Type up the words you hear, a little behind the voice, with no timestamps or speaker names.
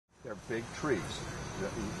They're big trees.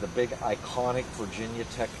 The big iconic Virginia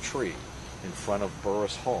Tech tree in front of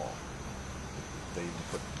Burris Hall. They even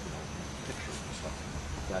put pictures and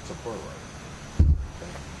stuff. That's a bur right.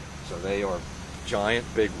 Okay? So they are giant,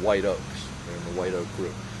 big white oaks. They're in the white oak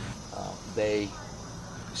group. They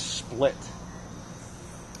split,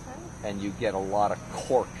 and you get a lot of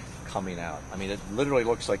cork coming out. I mean, it literally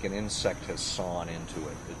looks like an insect has sawn into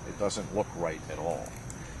it. It doesn't look right at all.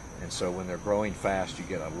 And so when they're growing fast, you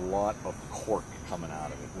get a lot of cork coming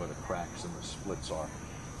out of it where the cracks and the splits are.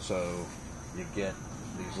 So you get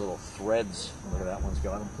these little threads. Look at that one's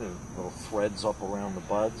got them too. Little threads up around the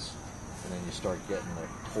buds, and then you start getting the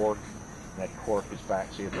cork. That cork is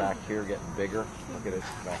back, see it back here getting bigger. Look at it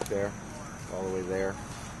back there, all the way there.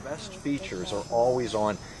 Best features are always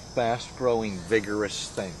on fast-growing, vigorous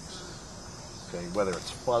things. Okay, whether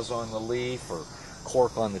it's fuzz on the leaf or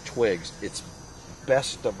cork on the twigs, it's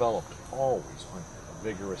best developed always on a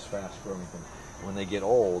vigorous, fast-growing thing. When they get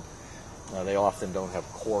old, they often don't have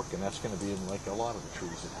cork, and that's going to be in like a lot of the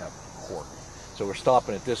trees that have cork. So we're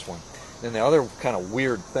stopping at this one. Then the other kind of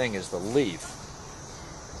weird thing is the leaf.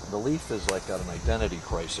 The leaf is like got an identity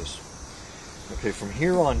crisis. Okay, from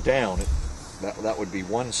here on down, that would be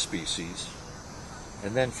one species,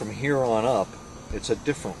 and then from here on up, it's a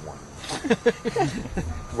different one.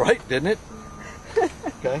 Right, didn't it?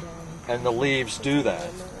 Okay, and the leaves do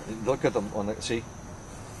that. Look at them on the, see?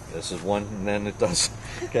 This is one, and then it does.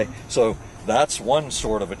 Okay, so that's one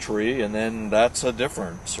sort of a tree, and then that's a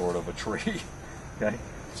different sort of a tree. Okay,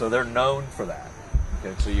 so they're known for that.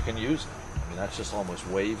 Okay, so you can use them. I mean, that's just almost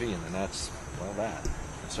wavy, and then that's, well, that.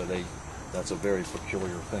 And so that's a very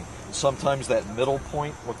peculiar thing. And sometimes that middle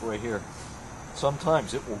point, look right here,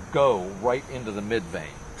 sometimes it will go right into the mid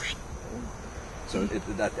vein. So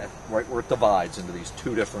that right where it divides into these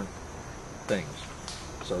two different things.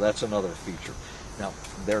 So that's another feature. Now,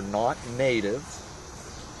 they're not native.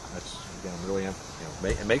 That's, again, really,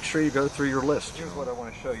 and make sure you go through your list. Here's what I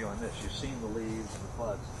want to show you on this. You've seen the leaves and the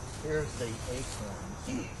buds. Here's the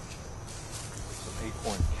acorn. Some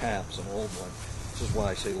acorn caps, an old one. This is why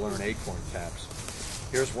I say learn acorn caps.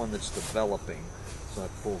 Here's one that's developing. It's not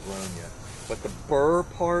full grown yet. But the burr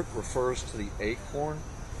part refers to the acorn.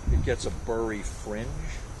 It gets a burry fringe.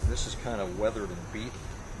 This is kind of weathered and beat,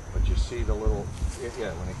 but you see the little,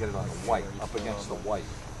 yeah, when I get it on the white, up against the white,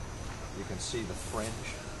 you can see the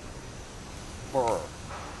fringe. Burr.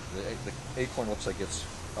 The acorn looks like it's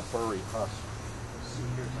a burry husk. Let's see,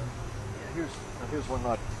 here's one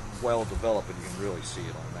not well developed, but you can really see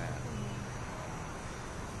it on that.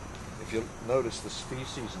 If you notice the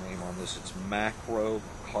species name on this, it's macrocarpa.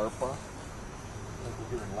 I think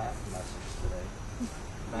we're hearing Latin lessons today.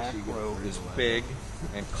 Macro is big,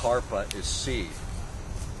 and carpa is seed.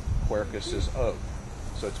 Quercus is oak,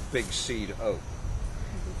 so it's big seed oak.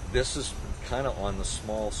 This is kind of on the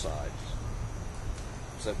small side.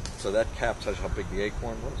 So that cap tells you how big the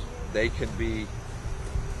acorn was. They can be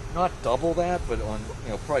not double that, but on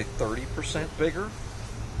probably 30% bigger.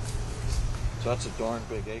 So that's a darn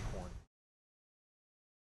big acorn.